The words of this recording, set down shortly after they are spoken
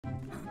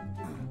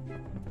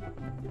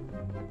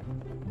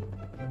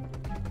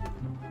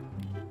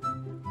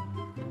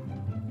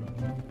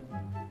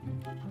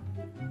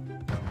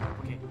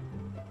Okay.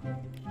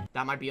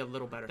 That might be a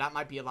little better. That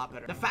might be a lot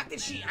better. The fact that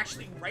she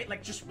actually, right,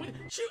 like, just,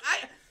 she,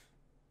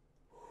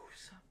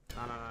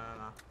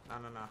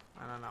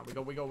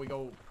 no. We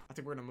go. I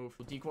think we're gonna move.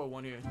 We'll decoy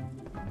one here.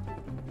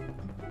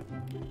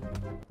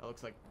 That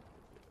looks like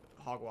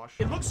hogwash.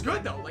 It looks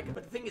good though, like,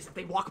 but the thing is, if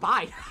they walk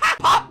by,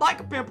 pop like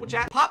a pimple,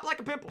 chat. Pop like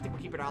a pimple. I think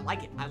we'll keep it. I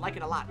like it. I like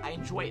it a lot. I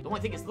enjoy it. The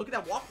only thing is, look at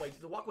that walkway.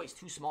 The walkway is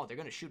too small. They're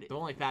gonna shoot it. The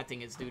only bad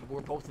thing is, dude,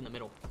 we're both in the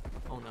middle.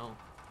 Oh no.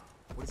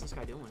 What is this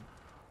guy doing?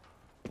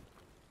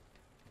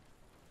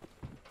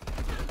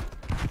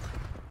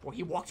 Well,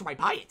 he walked right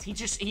by it.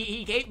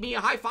 He gave me a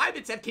high five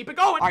and said, keep it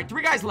going. All right,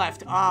 3 guys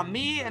left.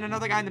 Me and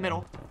another guy in the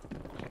middle.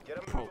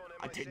 Bro,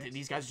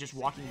 these guys are just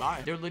walking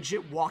by. They're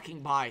legit walking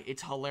by.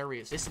 It's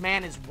hilarious. This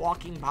man is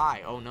walking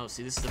by. Oh, no.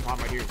 See, this is the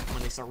problem right here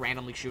when they start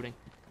randomly shooting.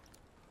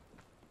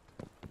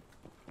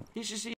 He's just...